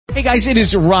Hey guys, it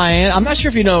is Ryan. I'm not sure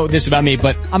if you know this about me,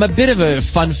 but I'm a bit of a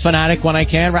fun fanatic when I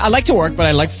can. I like to work, but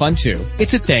I like fun too.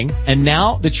 It's a thing. And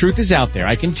now the truth is out there.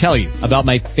 I can tell you about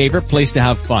my favorite place to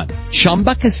have fun.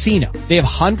 Chumba Casino. They have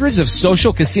hundreds of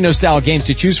social casino style games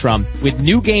to choose from with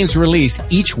new games released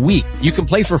each week. You can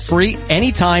play for free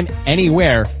anytime,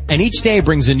 anywhere. And each day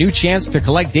brings a new chance to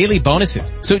collect daily bonuses.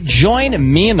 So join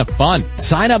me in the fun.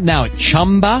 Sign up now at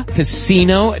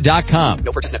ChumbaCasino.com.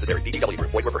 No purchase necessary. VGW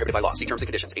Group. Void where prohibited by law. See terms and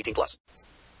conditions. 18+.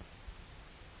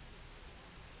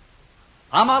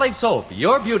 I'm Olive Soap,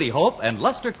 your beauty hope, and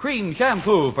Luster Cream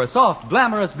Shampoo for soft,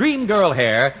 glamorous dream girl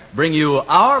hair bring you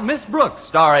Our Miss Brooks,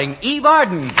 starring Eve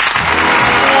Arden.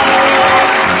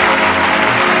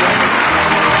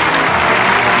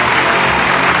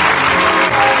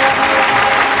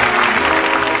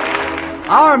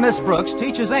 Our Miss Brooks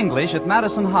teaches English at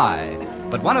Madison High,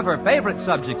 but one of her favorite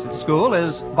subjects at school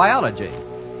is biology.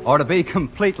 Or to be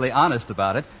completely honest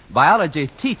about it, biology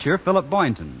teacher Philip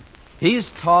Boynton.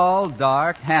 He's tall,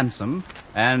 dark, handsome,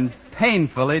 and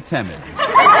painfully timid.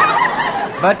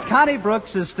 But Connie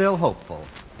Brooks is still hopeful.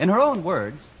 In her own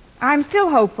words, I'm still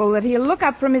hopeful that he'll look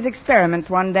up from his experiments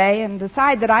one day and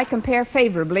decide that I compare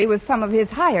favorably with some of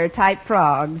his higher-type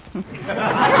frogs.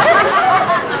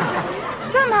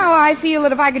 Somehow I feel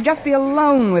that if I could just be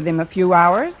alone with him a few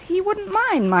hours, he wouldn't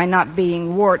mind my not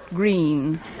being wart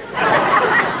green.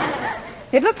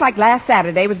 It looked like last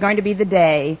Saturday was going to be the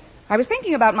day. I was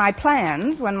thinking about my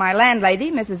plans when my landlady,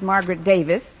 Mrs. Margaret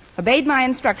Davis, obeyed my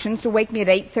instructions to wake me at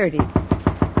 8:30.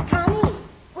 Connie,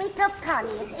 wake up, Connie.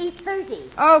 It's 8:30.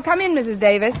 Oh, come in, Mrs.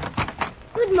 Davis.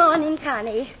 Good morning,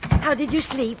 Connie. How did you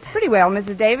sleep? Pretty well,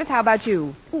 Mrs. Davis. How about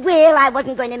you? Well, I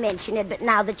wasn't going to mention it, but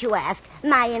now that you ask,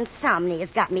 my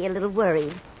insomnia's got me a little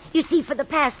worried. You see, for the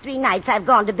past 3 nights, I've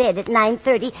gone to bed at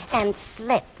 9:30 and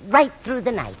slept right through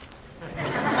the night.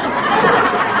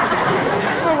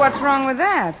 Well, what's wrong with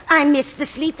that? I missed the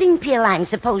sleeping pill I'm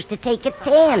supposed to take at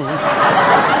 10.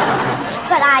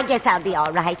 But I guess I'll be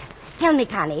all right. Tell me,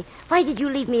 Connie, why did you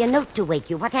leave me a note to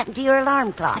wake you? What happened to your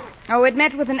alarm clock? Oh, it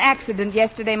met with an accident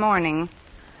yesterday morning.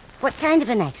 What kind of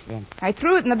an accident? I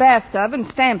threw it in the bathtub and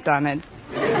stamped on it.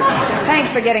 Thanks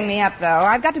for getting me up, though.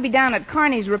 I've got to be down at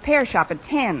Carney's repair shop at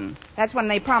 10. That's when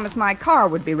they promised my car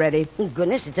would be ready. Oh,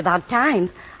 goodness, it's about time.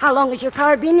 How long has your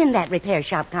car been in that repair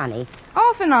shop, Connie?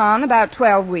 Off and on, about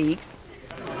 12 weeks.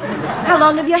 How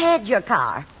long have you had your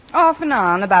car? Off and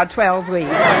on, about 12 weeks.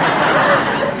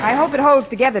 I hope it holds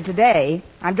together today.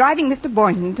 I'm driving Mr.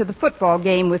 Boynton to the football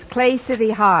game with Clay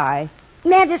City High.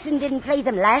 Madison didn't play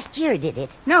them last year, did it?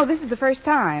 No, this is the first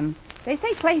time. They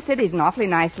say Clay City's an awfully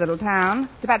nice little town.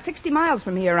 It's about 60 miles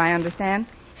from here, I understand.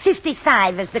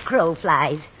 55 as the crow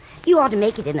flies. You ought to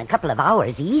make it in a couple of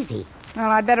hours, easy. Well,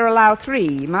 I'd better allow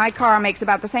 3. My car makes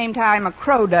about the same time a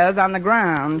crow does on the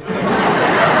ground.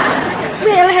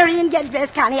 Well, hurry and get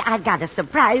dressed, Connie. I've got a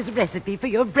surprise recipe for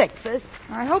your breakfast.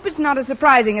 I hope it's not as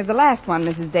surprising as the last one,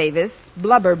 Mrs. Davis.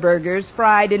 Blubber burgers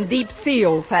fried in deep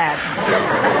seal fat.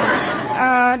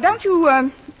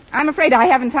 I'm afraid I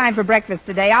haven't time for breakfast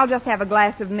today. I'll just have a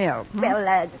glass of milk.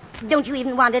 Well, don't you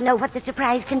even want to know what the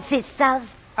surprise consists of?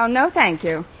 Oh, no, thank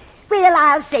you. Well,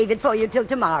 I'll save it for you till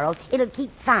tomorrow. It'll keep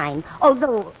fine,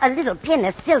 although a little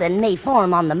penicillin may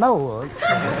form on the mold.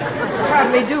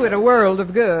 Probably do it a world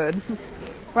of good.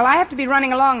 Well, I have to be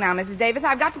running along now, Mrs. Davis.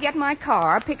 I've got to get my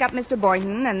car, pick up Mr.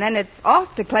 Boynton, and then it's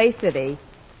off to Clay City.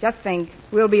 Just think,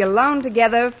 we'll be alone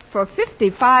together for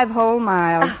 55 whole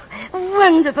miles. Oh,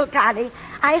 wonderful, Connie.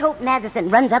 I hope Madison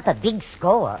runs up a big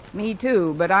score. Me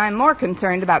too, but I'm more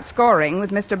concerned about scoring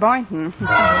with Mr. Boynton.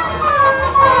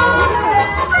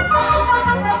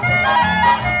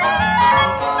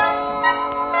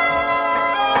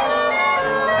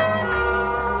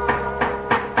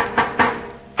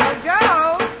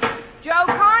 Joe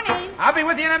Carney. I'll be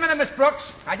with you in a minute, Miss Brooks.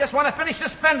 I just want to finish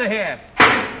this fender here.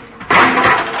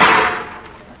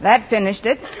 That finished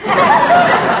it.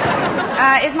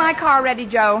 Is my car ready,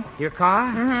 Joe? Your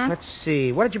car? Mm-hmm. Let's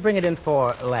see. What did you bring it in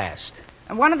for last?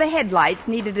 One of the headlights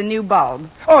needed a new bulb.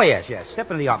 Oh, yes.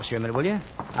 Step into the office here a minute, will you?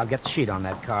 I'll get the sheet on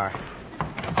that car.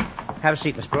 Have a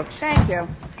seat, Miss Brooks. Thank you.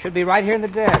 Should be right here in the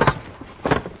desk.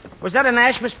 Was that a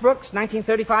Nash, Miss Brooks?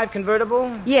 1935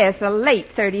 convertible? Yes, a late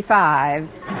 35.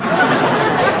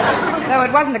 Though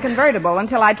it wasn't a convertible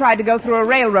until I tried to go through a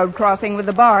railroad crossing with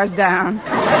the bars down.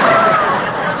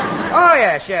 Oh,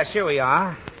 yes, here we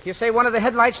are. You say one of the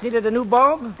headlights needed a new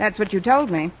bulb? That's what you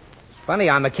told me. Funny,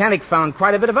 our mechanic found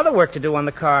quite a bit of other work to do on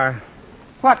the car.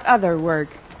 What other work?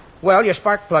 Well, your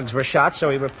spark plugs were shot, so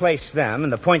he replaced them,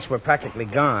 and the points were practically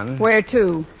gone. Where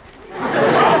to?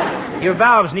 Your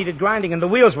valves needed grinding, and the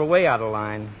wheels were way out of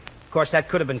line. Of course, that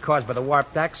could have been caused by the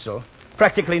warped axle.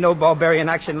 practically no ball bearing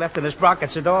action left in the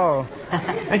sprockets at all.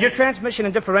 And your transmission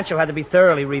and differential had to be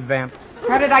thoroughly revamped.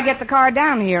 How did I get the car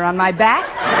down here? On my back?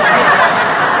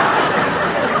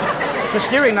 The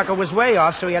steering knuckle was way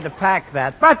off, so he had to pack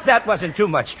that. But that wasn't too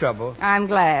much trouble. I'm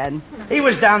glad. He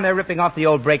was down there ripping off the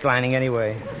old brake lining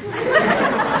anyway.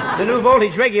 The new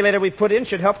voltage regulator we put in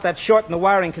should help that shorten the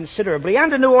wiring considerably,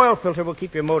 and a new oil filter will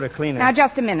keep your motor cleaner. Now,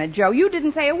 just a minute, Joe. You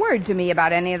didn't say a word to me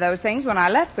about any of those things when I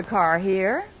left the car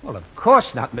here. Well, of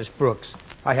course not, Miss Brooks.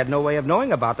 I had no way of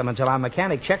knowing about them until our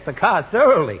mechanic checked the car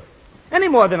thoroughly. Any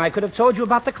more than I could have told you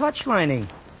about the clutch lining.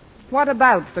 What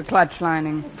about the clutch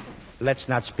lining? Let's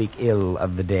not speak ill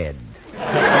of the dead.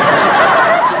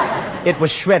 It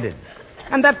was shredded,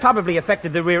 and that probably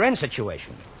affected the rear end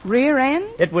situation. Rear end?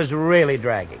 It was really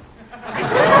dragging.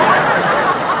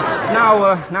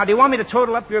 Now, do you want me to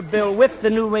total up your bill with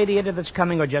the new radiator that's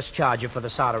coming, or just charge you for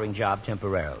the soldering job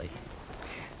temporarily?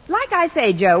 Like I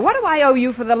say, Joe, what do I owe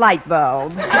you for the light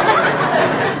bulb?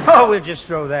 Oh, we'll just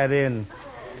throw that in.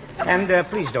 And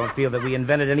please don't feel that we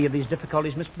invented any of these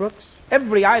difficulties, Miss Brooks.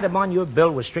 Every item on your bill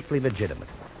was strictly legitimate.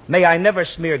 May I never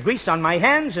smear grease on my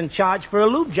hands and charge for a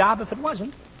lube job if it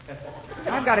wasn't.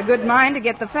 I've got a good mind to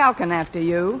get the Falcon after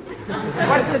you.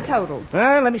 What's the total?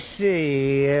 Well, let me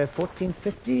see.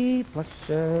 $14.50 plus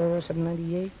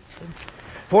 $7.98.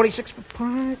 46 for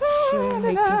parts. 18 for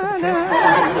the transport.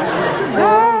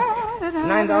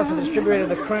 $9 for the distributor of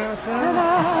the crown. $6 for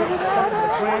the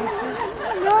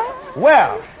crown.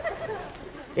 Well,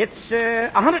 it's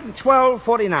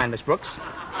 $112.49, Miss Brooks.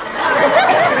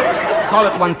 Call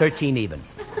it $113 even.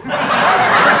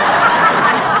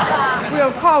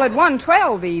 We'll call it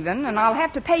 $112 even, and I'll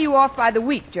have to pay you off by the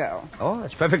week, Joe. Oh,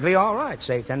 that's perfectly all right.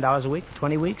 Say $10 a week,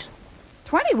 20 weeks.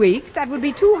 20 weeks? That would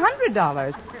be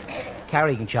 $200.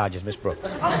 Carrying charges, Miss Brooks.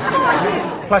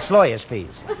 Plus lawyer's fees.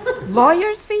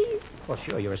 Lawyer's fees? Well,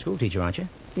 sure, you're a school teacher, aren't you?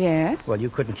 Yes. Well, you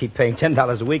couldn't keep paying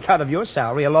 $10 a week out of your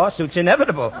salary. A lawsuit's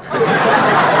inevitable. Well,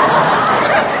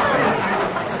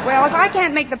 if I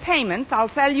can't make the payments, I'll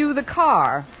sell you the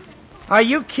car. Are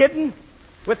you kidding?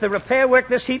 With the repair work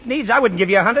this heap needs, I wouldn't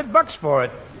give you $100 for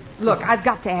it. Look, I've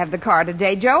got to have the car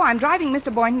today, Joe. I'm driving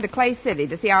Mr. Boynton to Clay City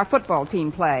to see our football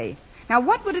team play. Now,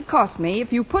 what would it cost me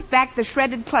if you put back the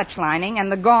shredded clutch lining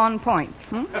and the gone points?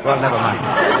 Well, never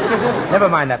mind. Never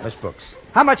mind that, Miss Brooks.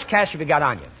 How much cash have you got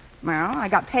on you? Well, I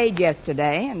got paid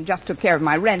yesterday and just took care of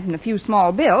my rent and a few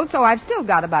small bills, so I've still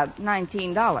got about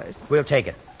 $19. We'll take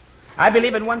it. I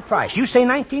believe in one price. You say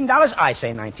 $19, I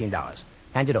say $19.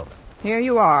 Hand it over. Here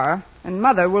you are, and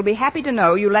Mother will be happy to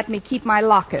know you let me keep my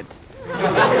locket. Now,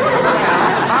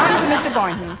 on to Mr.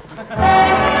 Boynton.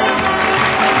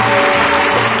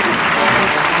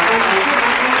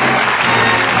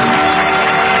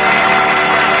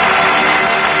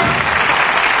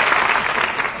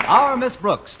 Our Miss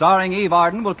Brooks, starring Eve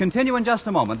Arden, will continue in just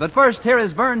a moment. But first, here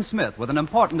is Vern Smith with an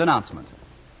important announcement.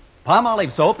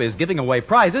 Palmolive Soap is giving away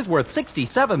prizes worth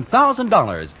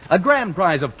 $67,000. A grand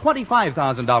prize of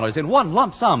 $25,000 in one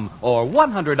lump sum, or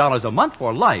 $100 a month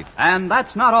for life. And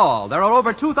that's not all. There are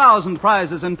over 2,000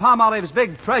 prizes in Palmolive's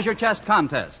big treasure chest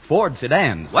contest. Ford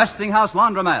sedans, Westinghouse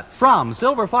laundromats, From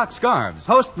Silver Fox scarves,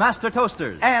 Toastmaster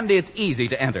toasters. and it's easy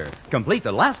to enter. Complete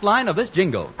the last line of this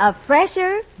jingle. A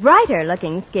fresher,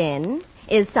 brighter-looking skin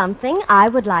is something I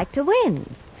would like to win.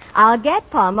 I'll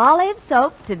get Palmolive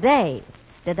soap today.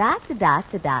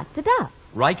 Da-da-da-da-da-da-da.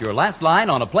 Write your last line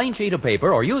on a plain sheet of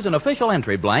paper or use an official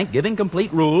entry blank giving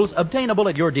complete rules obtainable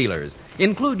at your dealers.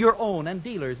 Include your own and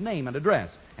dealer's name and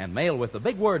address. And mail with the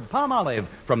big word Palmolive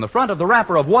from the front of the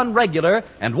wrapper of one regular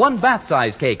and one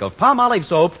bath-size cake of Palmolive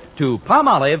soap to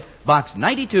Palmolive, Box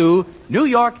 92, New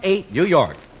York 8, New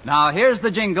York. Now, here's the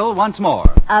jingle once more.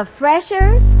 A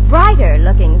fresher,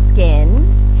 brighter-looking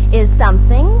skin is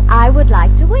something I would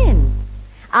like to win.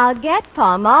 I'll get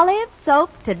Palmolive soap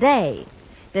today.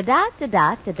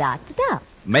 Da-da-da-da-da-da-da.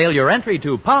 Mail your entry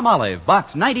to Palmolive,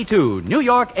 Box 92, New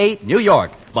York 8, New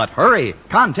York. But hurry,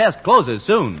 contest closes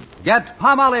soon. Get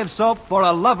Palmolive soap for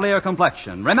a lovelier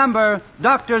complexion. Remember,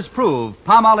 doctors prove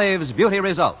Palmolive's beauty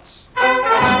results.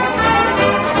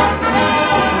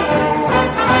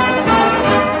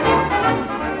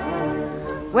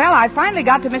 Well, I finally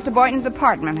got to Mr. Boynton's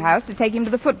apartment house to take him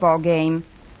to the football game.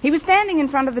 He was standing in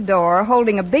front of the door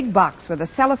holding a big box with a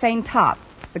cellophane top,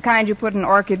 the kind you put an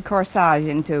orchid corsage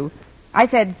into. I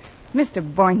said, Mr.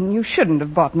 Boynton, you shouldn't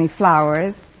have bought me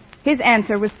flowers. His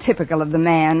answer was typical of the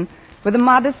man. With a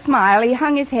modest smile, he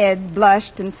hung his head,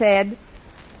 blushed, and said,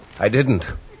 I didn't.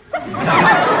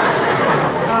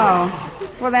 Oh,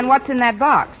 well then what's in that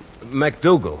box?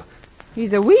 MacDougal.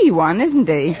 He's a wee one, isn't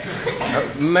he?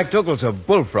 McDougal's a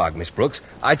bullfrog, Miss Brooks.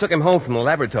 I took him home from the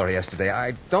laboratory yesterday.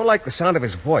 I don't like the sound of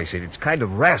his voice. It's kind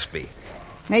of raspy.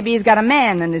 Maybe he's got a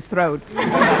man in his throat.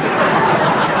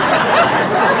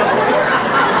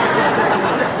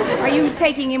 Are you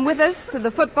taking him with us to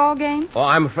the football game? Oh,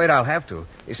 I'm afraid I'll have to.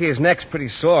 You see, his neck's pretty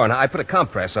sore, and I put a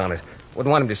compress on it.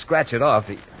 Wouldn't want him to scratch it off.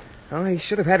 He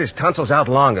should have had his tonsils out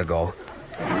long ago.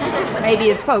 Maybe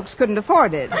his folks couldn't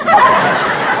afford it.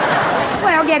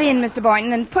 Well, get in, Mr.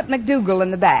 Boynton, and put McDougal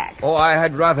in the back. Oh,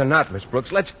 I'd rather not, Miss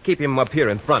Brooks. Let's keep him up here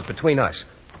in front, between us.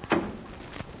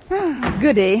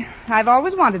 Goody. I've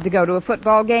always wanted to go to a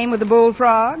football game with a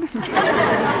bullfrog.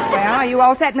 Well, are you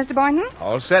all set, Mr. Boynton?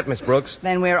 All set, Miss Brooks.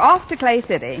 Then we're off to Clay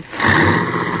City.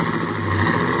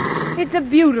 It's a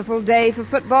beautiful day for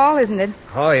football, isn't it?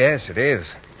 Oh, yes, it is.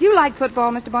 Do you like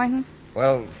football, Mr. Boynton?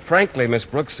 Well, frankly, Miss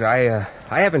Brooks, I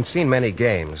haven't seen many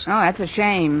games. Oh, that's a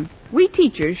shame. We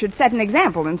teachers should set an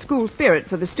example in school spirit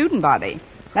for the student body.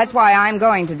 That's why I'm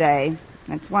going today.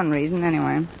 That's one reason,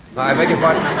 anyway. I beg your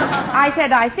pardon? I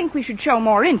said I think we should show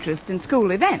more interest in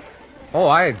school events. Oh,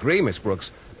 I agree, Miss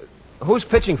Brooks. Who's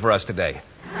pitching for us today?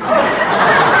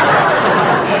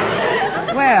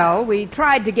 Well, we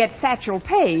tried to get Satchel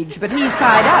Paige, but he's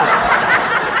tied up.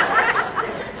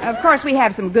 Of course, we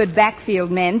have some good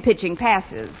backfield men pitching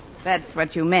passes. That's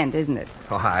what you meant, isn't it?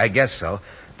 Oh, I guess so.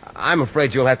 I'm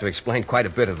afraid you'll have to explain quite a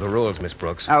bit of the rules, Miss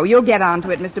Brooks. Oh, you'll get on to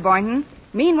it, Mr. Boynton.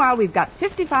 Meanwhile, we've got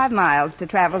 55 miles to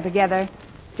travel together.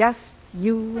 Just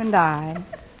you and I.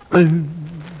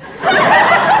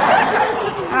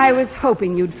 I was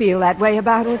hoping you'd feel that way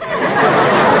about it.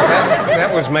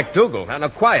 That was McDougal. Now,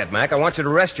 quiet, Mac. I want you to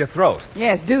rest your throat.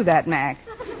 Yes, do that, Mac.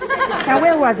 Now,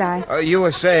 where was I? You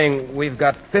were saying we've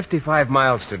got 55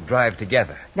 miles to drive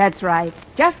together. That's right.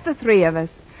 Just the three of us.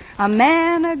 A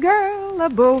man, a girl, a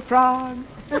bullfrog.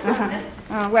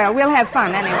 Well, we'll have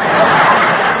fun anyway.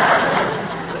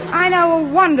 I know a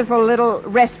wonderful little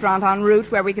restaurant en route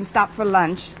where we can stop for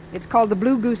lunch. It's called the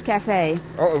Blue Goose Cafe.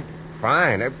 Oh,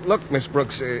 fine. Look, Miss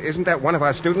Brooks, isn't that one of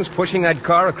our students pushing that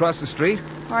car across the street?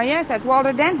 Oh, yes, that's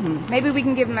Walter Denton. Maybe we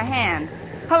can give him a hand.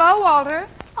 Hello, Walter.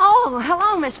 Oh,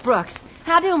 hello, Miss Brooks.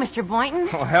 How do, Mr. Boynton?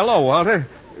 Oh, hello, Walter.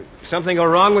 Something go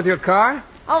wrong with your car?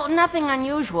 Oh, nothing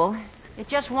unusual. It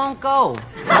just won't go.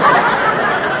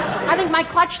 I think my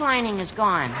clutch lining is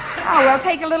gone. Oh, well,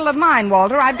 take a little of mine,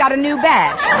 Walter. I've got a new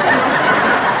batch.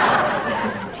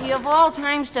 Gee, of all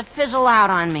times to fizzle out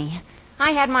on me.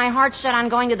 I had my heart set on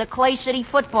going to the Clay City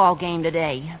football game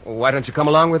today. Well, why don't you come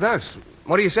along with us?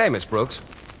 What do you say, Miss Brooks?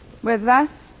 With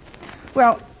us?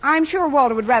 Well, I'm sure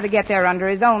Walter would rather get there under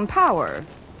his own power.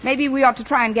 Maybe we ought to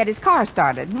try and get his car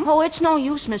started. Oh, it's no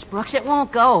use, Miss Brooks. It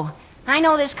won't go. I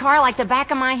know this car like the back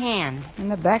of my hand.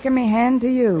 And the back of me hand to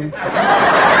you.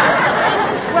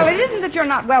 Well, it isn't that you're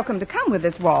not welcome to come with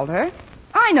us, Walter.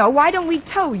 I know. Why don't we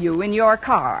tow you in your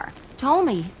car? Tow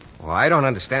me? Well, I don't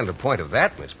understand the point of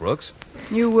that, Miss Brooks.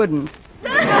 You wouldn't.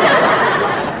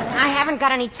 I haven't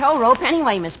got any tow rope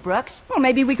anyway, Miss Brooks. Well,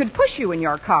 maybe we could push you in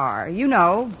your car. You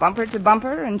know, bumper to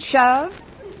bumper and shove.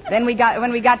 Then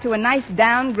when we got to a nice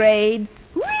downgrade,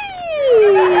 whee!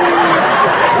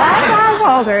 Like our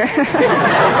Walter.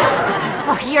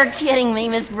 Oh, you're kidding me,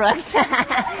 Miss Brooks.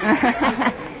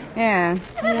 Yeah.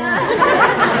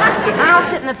 I'll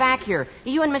sit in the back here.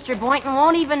 You and Mr. Boynton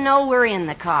won't even know we're in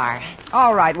the car.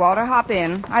 All right, Walter, hop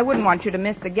in. I wouldn't want you to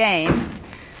miss the game.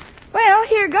 Well,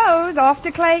 here goes, off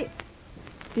to Clay.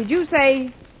 Did you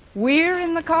say we're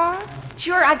in the car?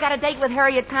 Sure, I've got a date with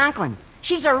Harriet Conklin.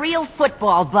 She's a real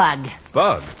football bug.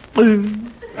 Bug?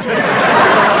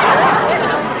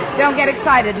 Don't get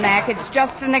excited, Mac. It's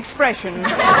just an expression.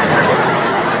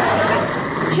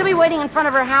 She'll be waiting in front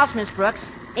of her house, Miss Brooks.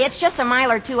 It's just a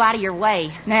mile or two out of your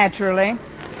way. Naturally.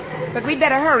 But we'd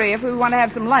better hurry if we want to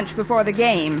have some lunch before the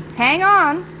game. Hang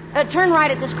on. Turn right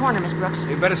at this corner, Miss Brooks.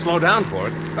 You better slow down for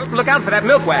it. Look out for that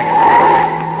milk wagon.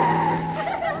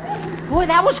 Boy,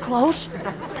 that was close.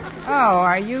 Oh,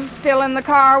 are you still in the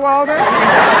car, Walter?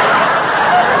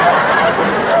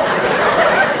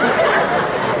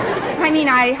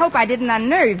 I hope I didn't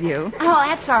unnerve you. Oh,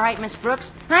 that's all right, Miss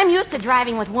Brooks. I'm used to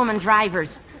driving with woman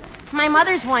drivers. My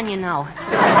mother's one, you know.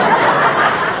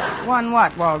 One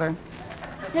what, Walter?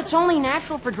 It's only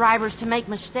natural for drivers to make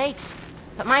mistakes.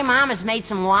 But my mom has made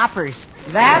some whoppers.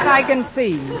 That I can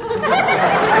see.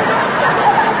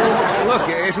 Look,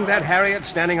 isn't that Harriet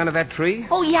standing under that tree?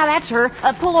 Oh, yeah, that's her.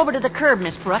 Pull over to the curb,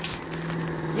 Miss Brooks.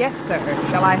 Yes, sir.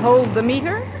 Shall I hold the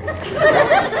meter?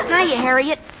 Hiya,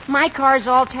 Harriet. My car's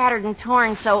all tattered and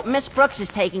torn, so Miss Brooks is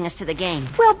taking us to the game.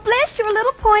 Well, bless your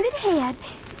little pointed head.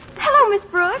 Hello, Miss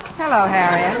Brooks. Hello,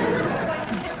 Harriet.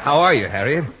 How are you,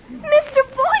 Harriet? Mr.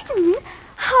 Boynton.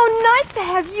 so nice to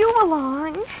have you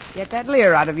along. Get that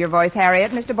leer out of your voice,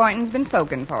 Harriet. Mr. Boynton's been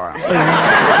spoken for.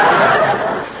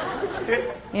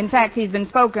 In fact, he's been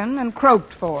spoken and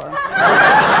croaked for.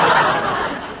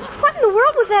 What in the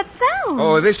world was that sound?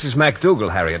 Oh, this is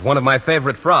MacDougal, Harriet, one of my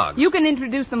favorite frogs. You can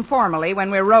introduce them formally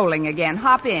when we're rolling again.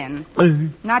 Hop in.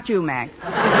 Not you, Mac.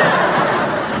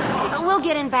 We'll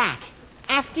get in back.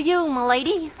 After you,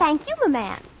 m'lady. Thank you, my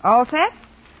man. All set?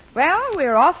 Well,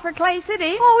 we're off for Clay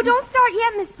City. Oh, don't start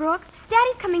yet, Miss Brooks.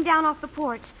 Daddy's coming down off the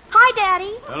porch. Hi,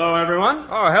 Daddy. Hello, everyone.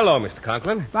 Oh, hello, Mr.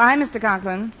 Conklin. Bye, Mr.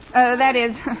 Conklin. That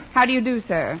is, how do you do,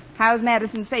 sir? How's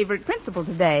Madison's favorite principal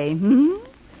today?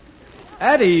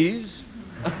 At ease.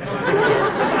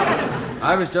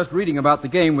 I was just reading about the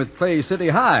game with Clay City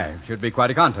High. Should be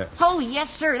quite a contest. Oh, yes,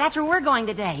 sir. That's where we're going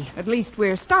today. At least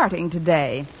we're starting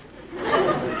today.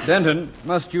 Denton,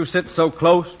 must you sit so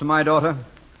close to my daughter?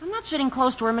 I'm not sitting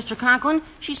close to her, Mr. Conklin.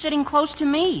 She's sitting close to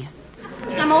me.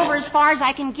 I'm over as far as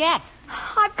I can get.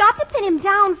 I've got to pin him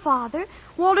down, Father.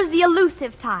 Walter's the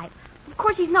elusive type. Of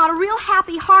course, he's not a real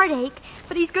happy heartache,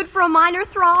 but he's good for a minor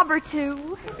throb or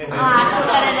two. Cut it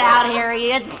out,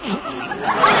 Harriet.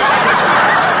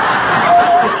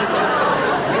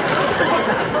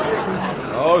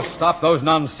 Oh, stop those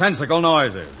nonsensical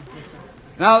noises.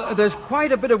 Now, there's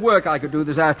quite a bit of work I could do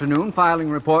this afternoon, filing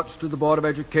reports to the Board of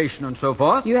Education and so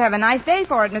forth. You have a nice day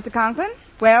for it, Mr. Conklin.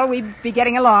 Well, we'd be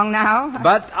getting along now.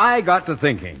 But I got to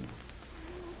thinking.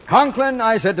 Conklin,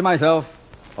 I said to myself,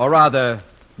 or rather,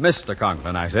 Mr.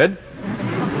 Conklin, I said,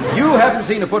 you haven't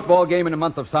seen a football game in a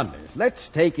month of Sundays. Let's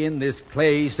take in this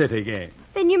Clay City game.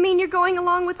 Then you mean you're going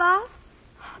along with us?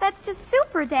 That's just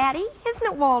super, Daddy. Isn't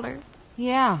it, Walter?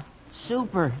 Yeah,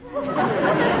 super.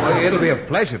 Well, it'll be a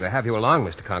pleasure to have you along,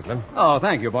 Mr. Conklin. Oh,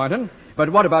 thank you, Boynton. But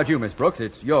what about you, Miss Brooks?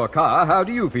 It's your car. How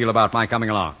do you feel about my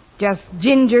coming along? Just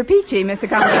ginger peachy, Mr.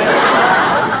 Conklin.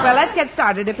 Well, let's get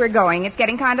started if we're going. It's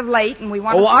getting kind of late, and we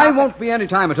want to stop. I won't be any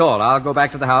time at all. I'll go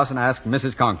back to the house and ask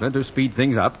Mrs. Conklin to speed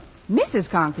things up. Mrs.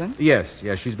 Conklin? Yes.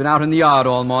 She's been out in the yard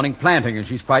all morning planting, and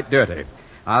she's quite dirty.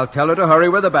 I'll tell her to hurry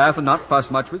with the bath and not fuss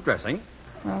much with dressing.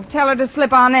 Well, tell her to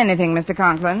slip on anything, Mr.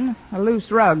 Conklin. A loose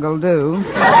rug will do.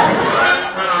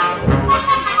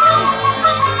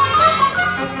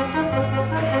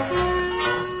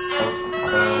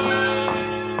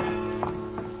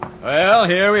 Well,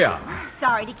 here we are.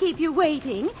 Sorry to keep you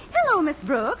waiting. Hello, Miss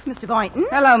Brooks, Mr. Boynton.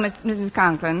 Hello, Mrs.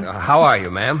 Conklin. How are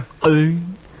you, ma'am?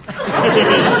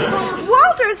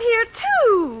 Walter's here,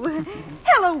 too.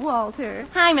 Hello, Walter.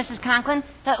 Hi, Mrs. Conklin.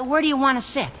 Where do you want to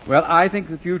sit? Well, I think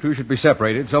that you two should be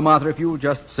separated. So, Martha, if you'll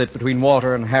just sit between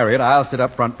Walter and Harriet, I'll sit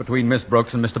up front between Miss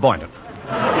Brooks and Mr. Boynton.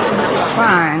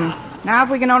 Fine. Now, if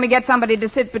we can only get somebody to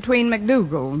sit between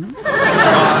MacDougal.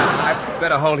 I'd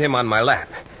better hold him on my lap.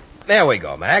 There we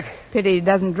go, Mac. Pity he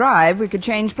doesn't drive. We could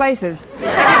change places.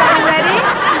 Ready?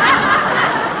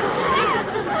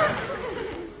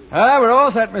 We're all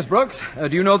set, Miss Brooks.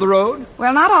 Do you know the road?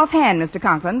 Well, not offhand, Mr.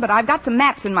 Conklin, but I've got some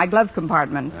maps in my glove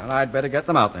compartment. Well, I'd better get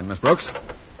them out then, Miss Brooks.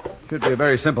 Should be a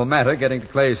very simple matter getting to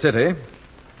Clay City.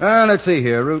 Let's see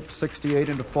here. Route 68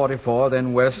 into 44,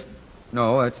 then west.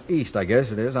 No, it's east, I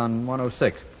guess it is, on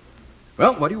 106.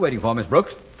 Well, what are you waiting for, Miss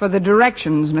Brooks? For the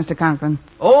directions, Mr. Conklin.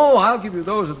 Oh, I'll give you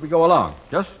those as we go along.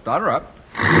 Just start her up.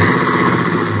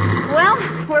 Well,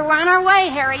 we're on our way,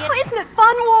 Harriet. Oh, isn't it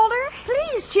fun, Walter?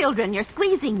 Please, children, you're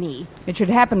squeezing me. It should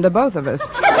happen to both of us.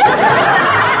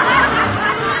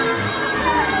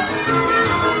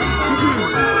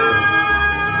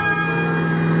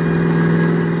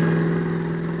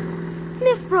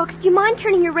 Miss Brooks, do you mind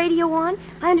turning your radio on?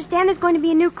 I understand there's going to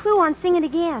be a new clue on Sing It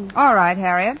Again. All right,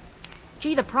 Harriet.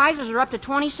 Gee, the prizes are up to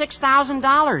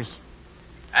 $26,000.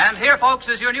 And here, folks,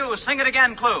 is your new Sing It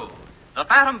Again clue. The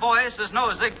phantom voice is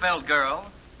no Ziegfeld girl,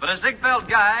 but a Ziegfeld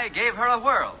guy gave her a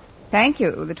whirl. Thank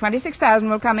you. The $26,000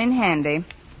 will come in handy.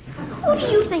 Who do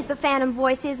you think the phantom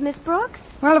voice is, Miss Brooks?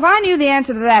 Well, if I knew the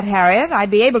answer to that, Harriet, I'd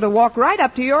be able to walk right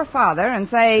up to your father and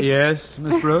say... Yes,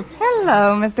 Miss Brooks?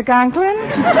 Hello, Mr. Conklin.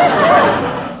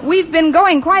 We've been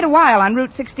going quite a while on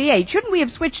Route 68. Shouldn't we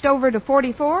have switched over to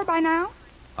 44 by now?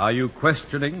 Are you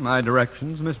questioning my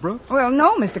directions, Miss Brooks? Well,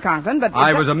 no, Mr. Conklin, but...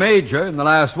 I was a major in the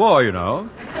last war, you know.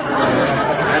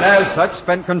 And as such,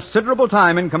 spent considerable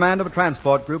time in command of a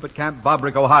transport group at Camp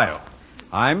Bobrick, Ohio.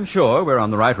 I'm sure we're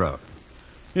on the right road.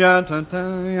 And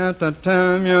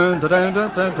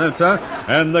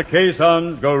the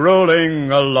caissons go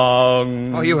rolling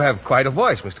along. Oh, you have quite a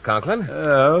voice, Mr. Conklin.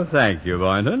 Oh, thank you,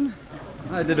 Boynton.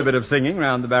 I did a bit of singing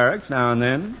round the barracks now and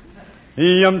then.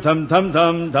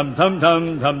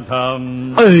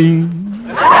 Yum-tum-tum-tum-tum-tum-tum-tum. Oh,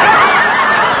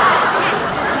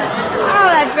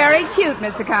 that's very cute,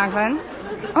 Mr. Conklin.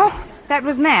 Oh, that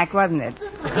was Mac, wasn't it?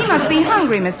 He must be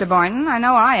hungry, Mr. Boynton. I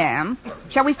know I am.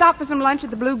 Shall we stop for some lunch at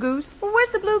the Blue Goose? Well, where's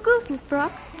the Blue Goose, Miss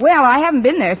Brooks? Well, I haven't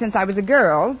been there since I was a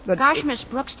girl, but... Gosh, Miss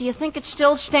Brooks, do you think it's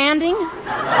still standing?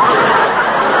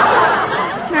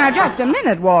 Now, just a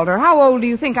minute, Walter. How old do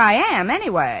you think I am,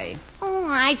 anyway? Oh,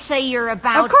 I'd say you're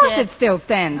about... Of course it's still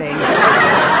standing.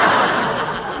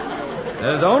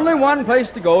 There's only one place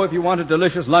to go if you want a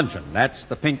delicious luncheon. That's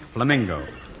the Pink Flamingo.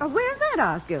 Oh, where's that,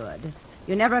 Osgood?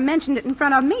 You never mentioned it in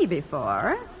front of me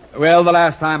before. Well, the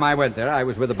last time I went there, I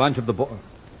was with a bunch of the boys.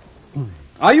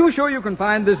 Are you sure you can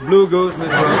find this Blue Goose, Miss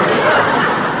Brooks?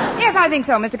 Yes, I think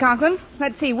so, Mr. Conklin.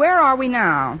 Let's see, where are we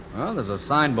now? Well, there's a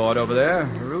signboard over there,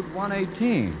 Route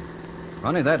 118.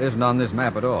 Funny, that isn't on this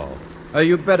map at all.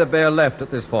 You'd better bear left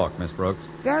at this fork, Miss Brooks.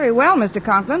 Very well, Mr.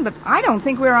 Conklin, but I don't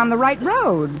think we're on the right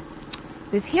road.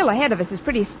 This hill ahead of us is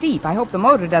pretty steep. I hope the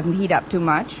motor doesn't heat up too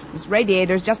much. This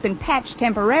radiator's just been patched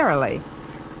temporarily.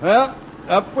 Well,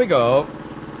 up we go.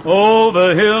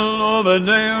 Over hill, over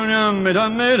down, and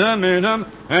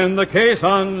the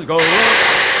caissons go.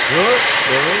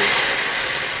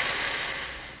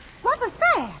 What was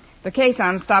that? The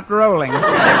caisson stopped rolling.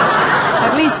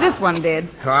 At least this one did.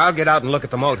 I'll get out and look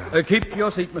at the motor. Keep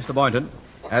your seat, Mr. Boynton.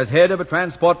 As head of a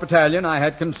transport battalion, I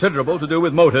had considerable to do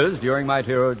with motors during my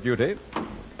tour of duty.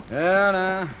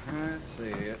 Let's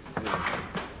see.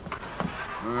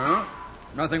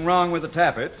 Nothing wrong with the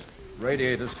tappets.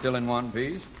 Radiator's still in one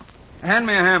piece. Hand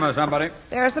me a hammer, somebody.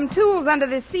 There are some tools under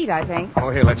this seat, I think. Oh,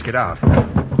 here, let's get out.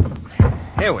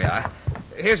 Here we are.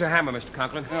 Here's a hammer, Mr.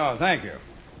 Conklin. Oh, thank you.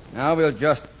 Now we'll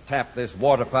just tap this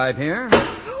water pipe here.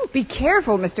 Oh, be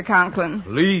careful, Mr. Conklin.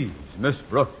 Please, Miss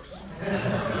Brooks.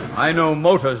 I know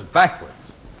motors backwards.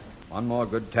 One more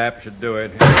good tap should do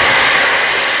it.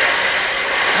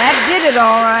 That did it,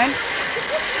 all right.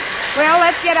 Well,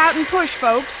 let's get out and push,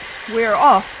 folks. We're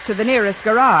off to the nearest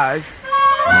garage.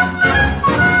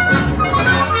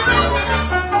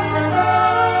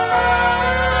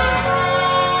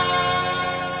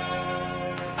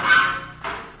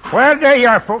 Well, there you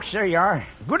are, folks. There you are.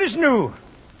 Good as new.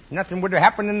 Nothing would have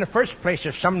happened in the first place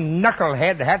if some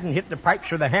knucklehead hadn't hit the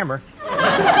pipes with a hammer.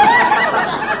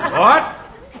 What?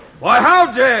 Why,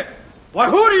 how dare... Why,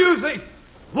 who do you think...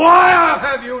 Why, I'll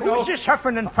have you know... Who's this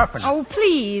huffing and puffing? Oh,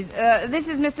 please. This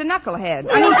is Mr. Knucklehead.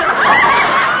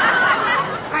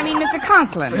 I mean, Mr.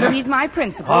 Conklin. He's my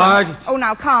principal. Oh,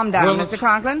 now calm down, Mr.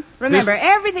 Conklin. Remember,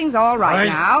 everything's all right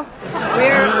now.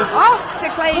 We're off to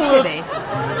Clay City.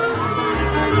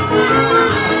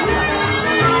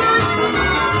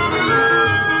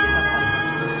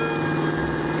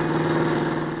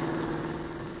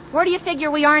 Where do you figure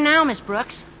we are now, Miss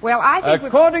Brooks? Well, I think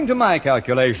according to my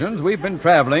calculations, we've been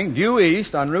traveling due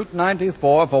east on Route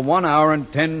 94 for 1 hour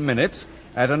and 10 minutes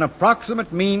at an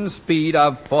approximate mean speed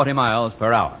of 40 miles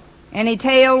per hour. Any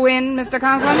tailwind, Mr.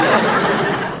 Conklin?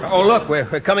 Oh, look, we're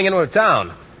coming into a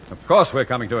town. Of course we're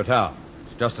coming to a town.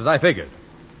 It's just as I figured.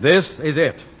 This is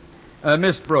it.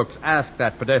 Miss Brooks, ask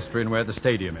that pedestrian where the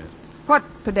stadium is. What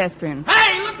pedestrian?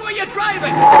 Hey, look where you're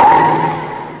driving!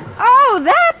 Oh,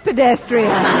 that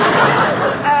pedestrian.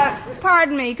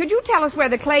 Pardon me. Could you tell us where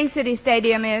the Clay City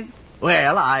Stadium is?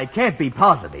 Well, I can't be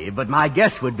positive, but my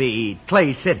guess would be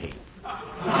Clay City.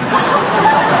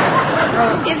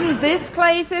 Isn't this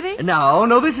Clay City?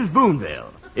 No, this is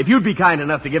Boonville. If you'd be kind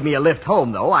enough to give me a lift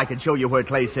home, though, I could show you where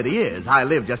Clay City is. I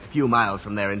live just a few miles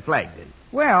from there in Flagton.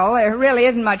 Well, there really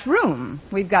isn't much room.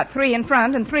 We've got 3 in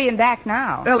front and 3 in back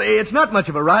now. Well, it's not much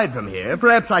of a ride from here.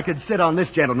 Perhaps I could sit on this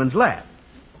gentleman's lap.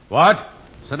 What?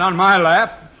 Sit on my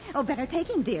lap? Oh, better take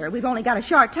him, dear. We've only got a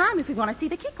short time if we want to see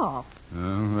the kickoff.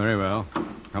 Oh, very well.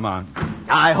 Come on.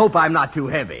 I hope I'm not too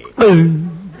heavy.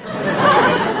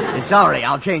 Sorry,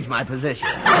 I'll change my position.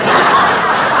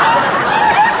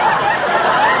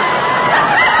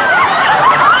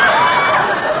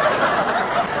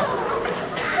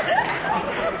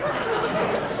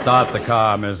 Start the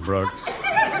car, Miss Brooks.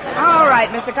 All right,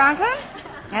 Mr. Conklin.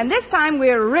 And this time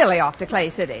we're really off to Clay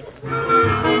City.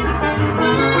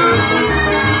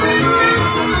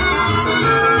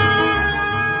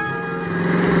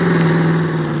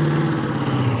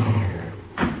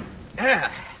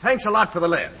 Yeah, thanks a lot for the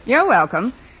lift. You're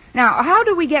welcome. Now, how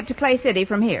do we get to Clay City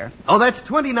from here? Oh, that's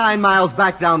 29 miles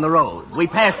back down the road. We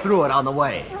passed through it on the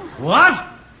way. What?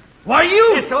 Why,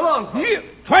 you... Yes, so long. You,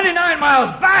 29 miles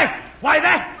back? Why,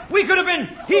 that... We could have been...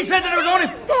 He said that it was only...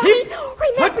 Daddy,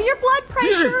 remember your blood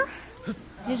pressure.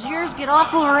 His ears get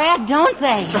awful red, don't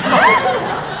they?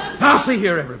 Now, see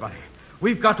here, everybody.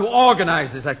 We've got to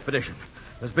organize this expedition.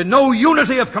 There's been no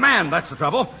unity of command, that's the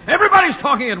trouble. Everybody's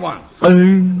talking at once.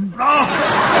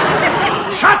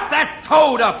 Shut that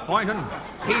toad up, Boynton.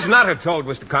 He's not a toad,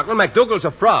 Mr. Conklin. McDougal's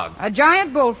a frog. A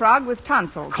giant bullfrog with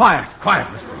tonsils. Quiet,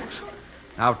 Miss Brooks.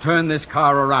 Now turn this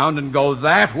car around and go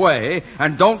that way,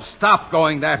 and don't stop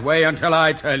going that way until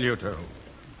I tell you to.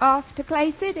 Off to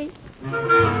Clay City.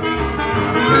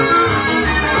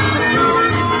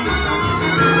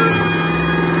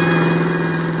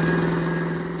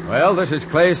 Well, this is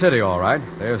Clay City, all right.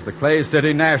 There's the Clay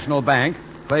City National Bank,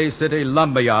 Clay City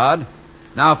Lumberyard.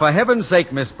 Now, for heaven's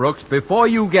sake, Miss Brooks, before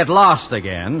you get lost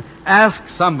again, ask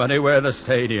somebody where the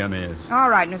stadium is. All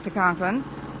right, Mr. Conklin.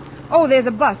 Oh, there's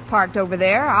a bus parked over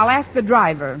there. I'll ask the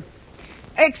driver.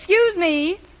 Excuse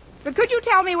me, but could you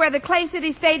tell me where the Clay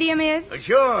City Stadium is?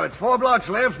 Sure, it's 4 blocks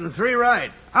left and 3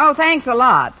 right. Oh, thanks a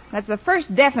lot. That's the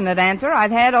first definite answer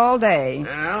I've had all day.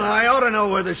 Well, I ought to know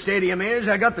where the stadium is.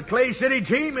 I got the Clay City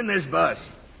team in this bus.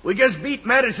 We just beat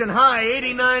Madison High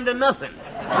 89-0.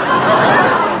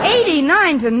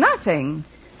 89-0?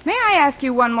 May I ask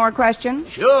you one more question?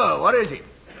 Sure, what is it?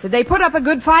 Did they put up a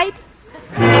good fight?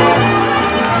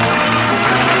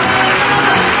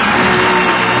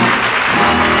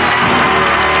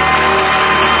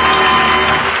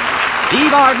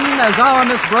 Eve Arden as our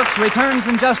Miss Brooks returns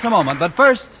in just a moment. But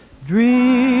first,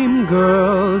 Dream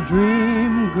girl,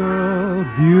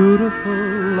 beautiful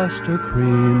luster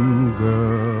cream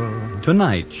girl.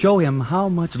 Tonight, show him how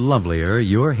much lovelier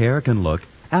your hair can look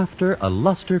after a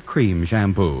Luster Cream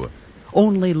shampoo.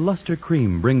 Only Luster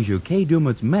Cream brings you Kay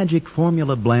Daumit's magic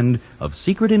formula blend of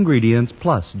secret ingredients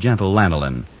plus gentle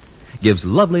lanolin. Gives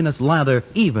loveliness lather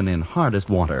even in hardest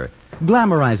water.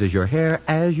 Glamorizes your hair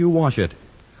as you wash it.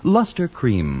 Luster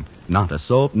Cream, not a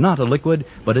soap, not a liquid,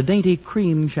 but a dainty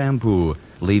cream shampoo,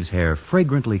 leaves hair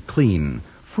fragrantly clean,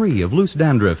 free of loose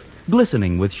dandruff,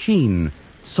 glistening with sheen,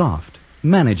 soft,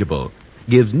 manageable,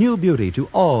 gives new beauty to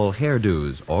all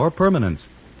hairdos or permanents.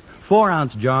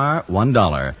 4-ounce jar,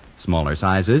 $1. Smaller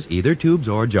sizes, either tubes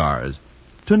or jars.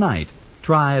 Tonight,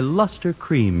 try Luster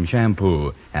Cream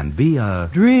shampoo and be a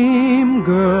Dream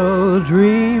girl,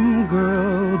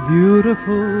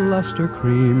 beautiful luster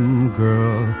cream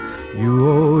girl. You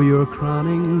owe your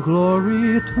crowning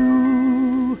glory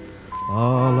to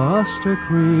a luster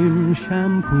cream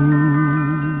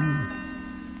shampoo.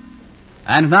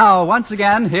 and now, once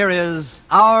again, here is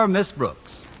our Miss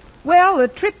Brooks. Well, the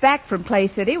trip back from Clay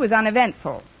City was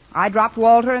uneventful. I dropped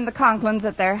Walter and the Conklins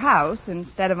at their house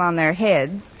instead of on their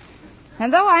heads.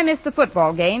 And though I missed the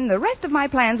football game, the rest of my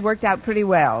plans worked out pretty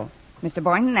well. Mr.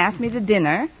 Boynton asked me to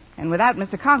dinner, and without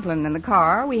Mr. Conklin in the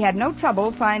car, we had no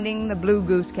trouble finding the Blue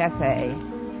Goose Cafe.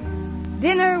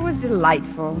 Dinner was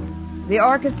delightful. The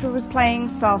orchestra was playing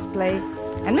softly,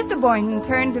 and Mr. Boynton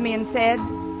turned to me and said,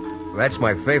 That's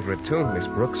my favorite tune, Miss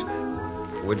Brooks.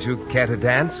 Would you care to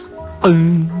dance?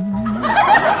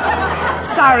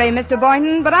 Sorry, Mr.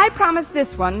 Boynton, but I promised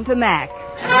this one to Mac.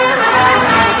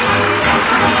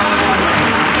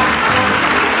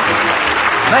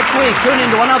 Next week, tune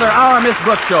into another Our Miss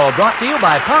Brooks show brought to you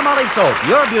by Palmolive Soap,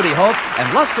 Your Beauty Hope,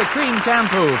 and Luster Cream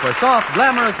Shampoo for soft,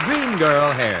 glamorous dream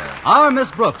girl hair. Our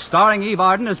Miss Brooks, starring Eve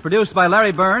Arden, is produced by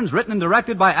Larry Burns, written and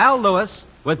directed by Al Lewis,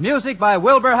 with music by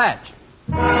Wilbur Hatch.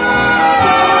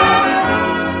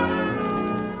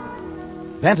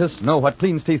 Dentists know what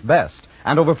cleans teeth best,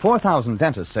 and over 4,000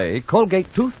 dentists say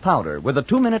Colgate Tooth Powder with a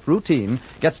 2-minute routine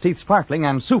gets teeth sparkling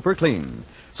and super clean.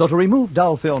 So to remove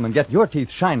dull film and get your teeth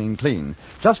shining clean,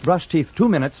 just brush teeth 2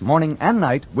 minutes morning and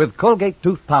night with Colgate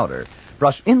Tooth Powder.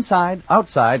 Brush inside,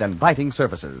 outside, and biting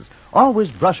surfaces. Always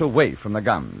brush away from the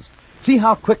gums. See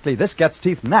how quickly this gets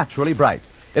teeth naturally bright.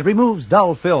 It removes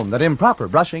dull film that improper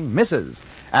brushing misses.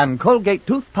 And Colgate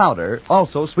Tooth Powder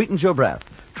also sweetens your breath.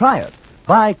 Try it.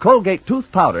 Buy Colgate Tooth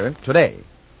Powder today.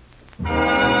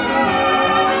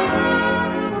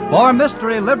 For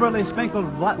mystery liberally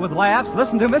sprinkled with laughs,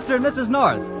 listen to Mr. and Mrs.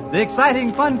 North, the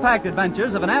exciting, fun-packed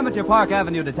adventures of an amateur Park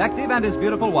Avenue detective and his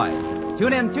beautiful wife.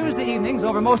 Tune in Tuesday evenings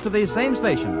over most of these same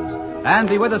stations. And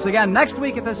be with us again next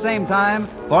week at the same time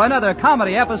for another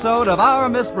comedy episode of Our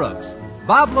Miss Brooks.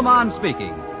 Bob Lamont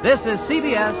speaking. This is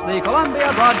CBS, the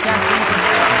Columbia Broadcasting System.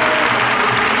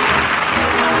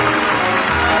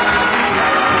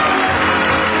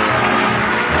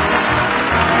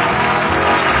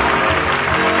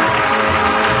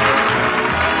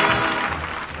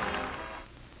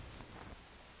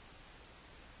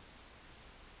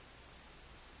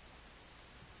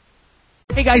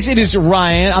 Hey guys, it is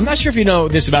Ryan. I'm not sure if you know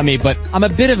this about me, but I'm a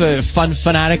bit of a fun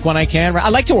fanatic when I can. I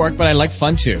like to work, but I like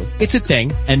fun too. It's a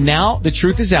thing. And now the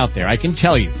truth is out there. I can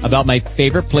tell you about my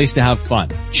favorite place to have fun.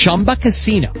 Chumba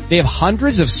Casino. They have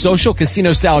hundreds of social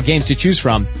casino style games to choose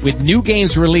from with new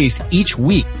games released each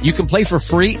week. You can play for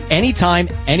free anytime,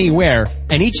 anywhere.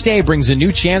 And each day brings a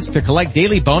new chance to collect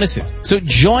daily bonuses. So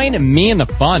join me in the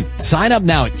fun. Sign up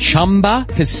now at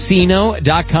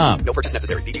ChumbaCasino.com. No purchase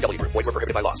necessary. VGW Group. Void where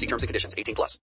prohibited by law. See terms and conditions. 18+.